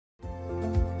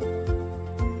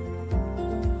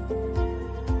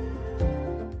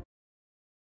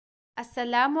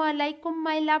আসসালামু আলাইকুম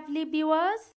my lovely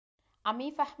viewers. আমি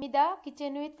ফাহমিদা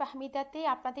কিচেন উইথ ফাহমিদাতে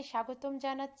আপনাদের স্বাগতম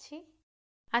জানাচ্ছি।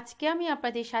 আজকে আমি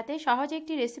আপনাদের সাথে সহজ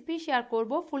একটি রেসিপি শেয়ার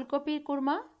করব, ফুলকপির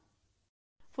কুরমা।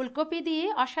 ফুলকপি দিয়ে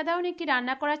অসাধারণ একটি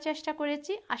রান্না করার চেষ্টা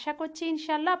করেছি, আশা করছি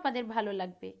ইনশাল্লাহ আপনাদের ভালো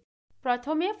লাগবে।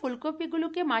 প্রথমে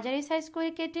ফুলকপিগুলোকে মাঝারি সাইজ করে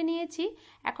কেটে নিয়েছি।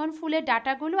 এখন ফুলের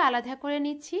ডাঁটাগুলো আলাদা করে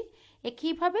নিচ্ছি।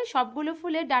 একইভাবে সবগুলো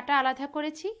ফুলের ডাঁটা আলাদা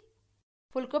করেছি।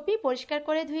 ফুলকপি পরিষ্কার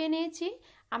করে ধুয়ে নিয়েছি।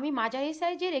 আমি মাঝারি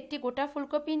সাইজের একটি গোটা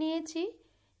ফুলকপি নিয়েছি।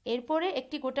 এরপরে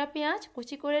একটি গোটা পেঁয়াজ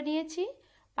কুচি করে নিয়েছি।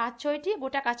 5-6টি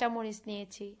গোটা কাঁচামরিচ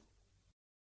নিয়েছি।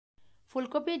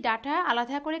 ফুলকপির ডাঁটা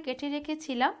আলাদা করে কেটে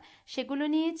রেখেছিলাম, সেগুলো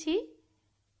নিয়েছি।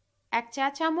 1 চা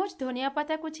চামচ ধনিয়া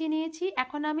পাতা কুচি নিয়েছি।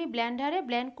 এখন আমি ব্লেন্ডারে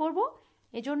ব্লেন্ড করব,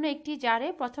 এজন্য একটি জারে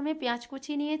প্রথমে পেঁয়াজ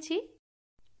কুচি নিয়েছি,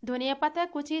 ধনিয়া পাতা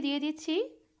কুচি দিয়ে দিচ্ছি,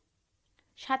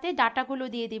 সাথে ডাঁটাগুলো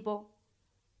দিয়ে দিব।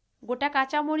 গোটা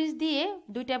কাঁচামরিচ দিয়ে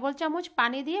 2 টেবিল চামচ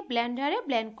পানি দিয়ে ব্লেন্ডারে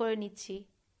ব্লেন্ড করে নিচ্ছি।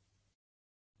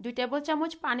 2 টেবিল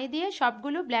চামচ পানি দিয়ে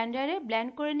সবগুলো ব্লেন্ডারে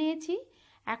ব্লেন্ড করে নিয়েছি।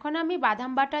 এখন আমি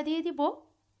বাদাম বাটা দিয়ে দিব।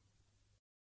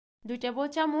 2 টেবিল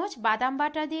চামচ বাদাম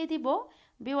বাটা দিয়ে দিব।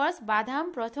 ভিউয়ার্স, বাদাম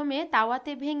প্রথমে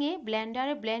তাওয়াতে ভেঙে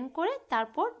ব্লেন্ডারে ব্লেন্ড করে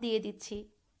তারপর দিয়ে দিচ্ছি।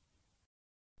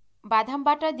 বাদাম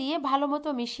বাটা দিয়ে ভালো মতো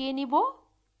মিশিয়ে নিব।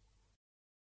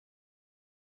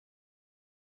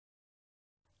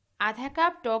 আধা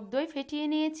কাপ টক দই ফেটিয়ে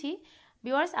নিয়েছি।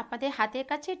 ভিউয়ার্স, আপনাদের হাতের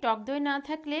কাছে টক দই না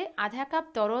থাকলে আধা কাপ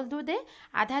তরল দুধে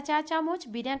আধা চা চামচ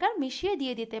ভিনেগার মিশিয়ে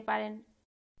দিয়ে দিতে পারেন।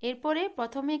 এরপরে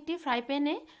প্রথমে একটি ফ্রাই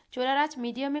প্যানে চুলার আঁচ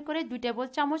মিডিয়ামে করে 2 টেবিল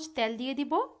চামচ তেল দিয়ে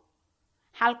দিব।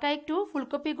 হালকা একটু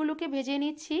ফুলকপিগুলোকে ভেজে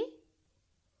নিচ্ছি।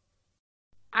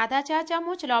 আধা চা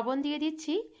চামচ লবণ দিয়ে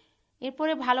দিচ্ছি।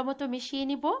 এরপরে ভালো মতো মিশিয়ে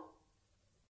নিব।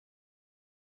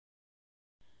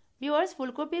 ভিউয়ার্স,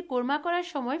 ফুলকপির কোরমা করার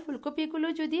সময় ফুলকপিগুলো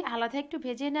যদি আলাদা একটু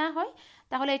ভেজে নেওয়া হয়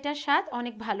তাহলে এটার স্বাদ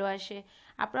অনেক ভালো আসে।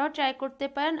 আপনারাও ট্রাই করতে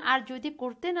পারেন, আর যদি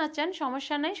করতে না চান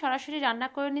সমস্যা নাই, সরাসরি রান্না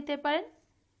করে নিতে পারেন।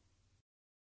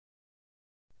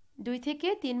 2 থেকে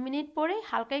 3 মিনিট পরে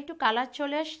হালকা একটু কালার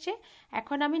চলে আসছে।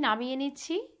 এখন আমি নামিয়ে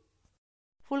নিচ্ছি।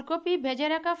 ফুলকপি ভেজে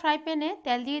রাখা ফ্রাই প্যানে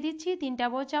তেল দিয়ে দিচ্ছি 3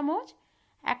 টেবিল চামচ।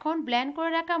 এখন ব্লেন্ড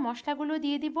করে রাখা মশলাগুলো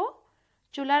দিয়ে দিব।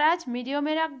 চুলার আঁচ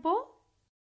মিডিয়ামে রাখবো।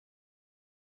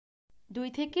 2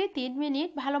 থেকে 3 মিনিট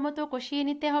ভালো মতো কষিয়ে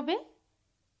নিতে হবে।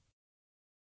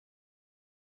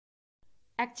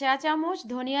 1 চা চামচ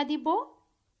ধনিয়া দিব।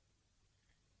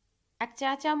 1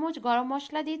 চা চামচ গরম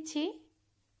মশলা দিচ্ছি।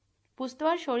 পোস্ত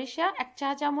আর সরিষা 1 চা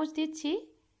চামচ দিচ্ছি।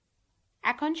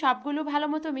 এখন সবগুলো ভালো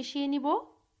মতো মিশিয়ে নিব।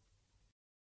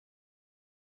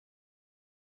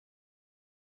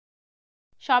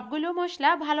 সবগুলো মশলা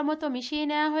ভালো মতো মিশিয়ে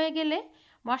নেওয়া হয়ে গেলে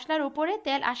মশলার উপরে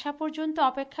তেল আসা পর্যন্ত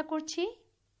অপেক্ষা করছি।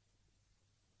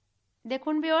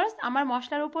 দেখুন ভিউয়ার্স, আমার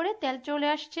মশলার উপরে তেল চলে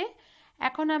আসছে।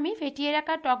 এখন আমি ফেটিয়ে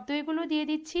রাখা টক দইগুলো দিয়ে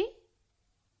দিচ্ছি।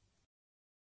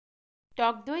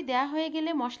 টক দই দেওয়া হয়ে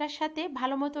গেলে মশলার সাথে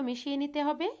ভালো মতো মিশিয়ে নিতে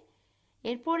হবে।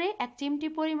 এরপরে 1 চিমটি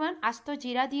পরিমাণ আস্ত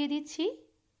জিরা দিয়ে দিচ্ছি।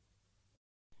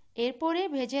 এরপরে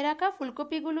ভেজে রাখা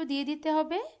ফুলকপিগুলো দিয়ে দিতে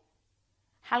হবে।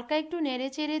 হালকা একটু নেড়ে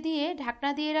চেড়ে দিয়ে ঢাকনা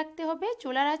দিয়ে রাখতে হবে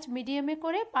চুলার আঁচ মিডিয়ামে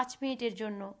করে 5 মিনিটের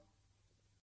জন্য।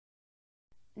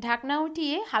 ঢাকনা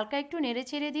উঠিয়ে হালকা একটু নেড়ে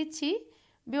চেড়ে দিচ্ছি।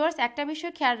 ভিউয়ার্স, একটা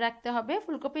বিষয় খেয়াল রাখতে হবে,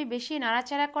 ফুলকপি বেশি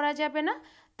নাড়াচাড়া করা যাবে না,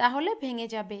 তাহলে ভেঙে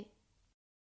যাবে।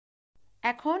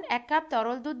 এখন 1 কাপ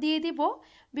তরল দুধ দিয়ে দিব।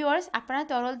 ভিউয়ার্স, আপনারা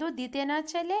তরল দুধ দিতে না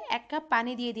চাইলে 1 কাপ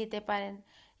পানি দিয়ে দিতে পারেন।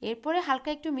 এরপরে হালকা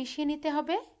একটু মিশিয়ে নিতে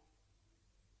হবে।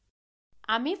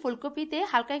 আমি ফুলকপিতে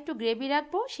হালকা একটু গ্রেভি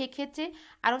রাখবো, সেক্ষেত্রে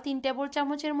আরও 3 টেবিল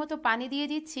চামচের মতো পানি দিয়ে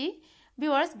দিচ্ছি।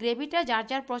 ভিউয়ার্স, গ্রেভিটা যার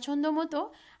যার পছন্দ মতো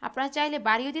আপনারা চাইলে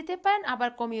বাড়িয়ে দিতে পারেন, আবার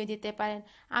কমিয়ে দিতে পারেন।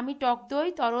 আমি টক দই,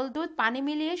 তরল দুধ, পানি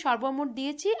মিলিয়ে সর্বমোট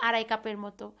দিয়েছি 2.5 কাপের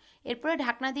মতো। এরপরে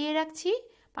ঢাকনা দিয়ে রাখছি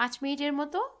 5 মিনিটের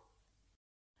মতো।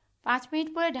 5 মিনিট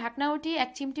পরে ঢাকনা উঠিয়ে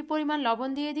 1 চিমটি পরিমাণ লবণ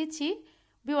দিয়ে দিচ্ছি।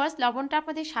 ভিউয়ার্স, লবণটা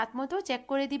আপনাদের স্বাদ মতো চেক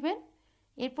করে দিবেন।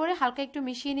 এরপরে হালকা একটু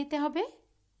মিশিয়ে নিতে হবে।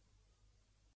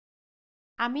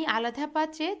 আমি আলাদা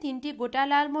পাত্রে 3টি গোটা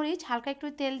লাল মরিচ হালকা একটু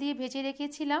তেল দিয়ে ভেজে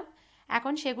রেখেছিলাম,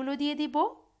 এখন সেগুলো দিয়ে দিব।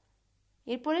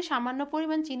 এরপরে সামান্য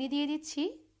পরিমাণ চিনি দিয়ে দিচ্ছি।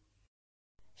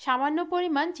 সামান্য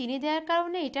পরিমাণ চিনি দেওয়ার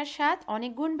কারণে এটার স্বাদ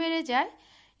অনেক গুণ বেড়ে যায়।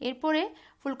 এরপরে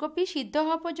ফুলকপি সিদ্ধ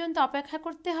হওয়া পর্যন্ত অপেক্ষা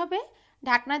করতে হবে।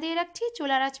 ঢাকনা দিয়ে রাখছি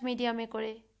চুলার আঁচ মিডিয়ামে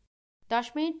করে। 10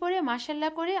 মিনিট পরে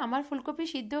মাশাআল্লাহ করে আমার ফুলকপি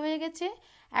সিদ্ধ হয়ে গেছে।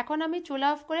 এখন আমি চুলা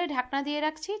অফ করে ঢাকনা দিয়ে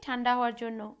রাখছি ঠান্ডা হওয়ার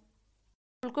জন্য।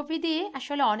 ফুলকপি দিয়ে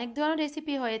আসলে অনেক ধরনের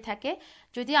রেসিপি হয়ে থাকে।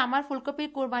 যদি আমার ফুলকপির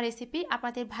কোরমা রেসিপি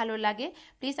আপনাদের ভালো লাগে,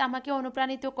 প্লিজ আমাকে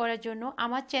অনুপ্রাণিত করার জন্য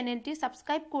আমার চ্যানেলটি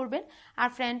সাবস্ক্রাইব করবেন আর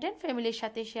ফ্রেন্ড অ্যান্ড ফ্যামিলির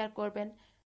সাথে শেয়ার করবেন।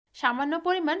 সামান্য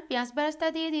পরিমাণ পেঁয়াজ বেরেস্তা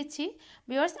দিয়ে দিচ্ছি।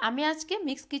 ভিউয়ার্স, আমি আজকে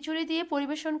মিক্স খিচুড়ি দিয়ে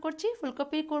পরিবেশন করছি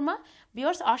ফুলকপির কুরমা।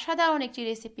 ভিউয়ার্স, অসাধারণ একটি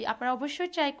রেসিপি, আপনারা অবশ্যই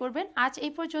ট্রাই করবেন। আজ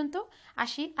এই পর্যন্ত,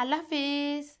 আসি, আল্লাহ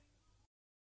হাফেজ।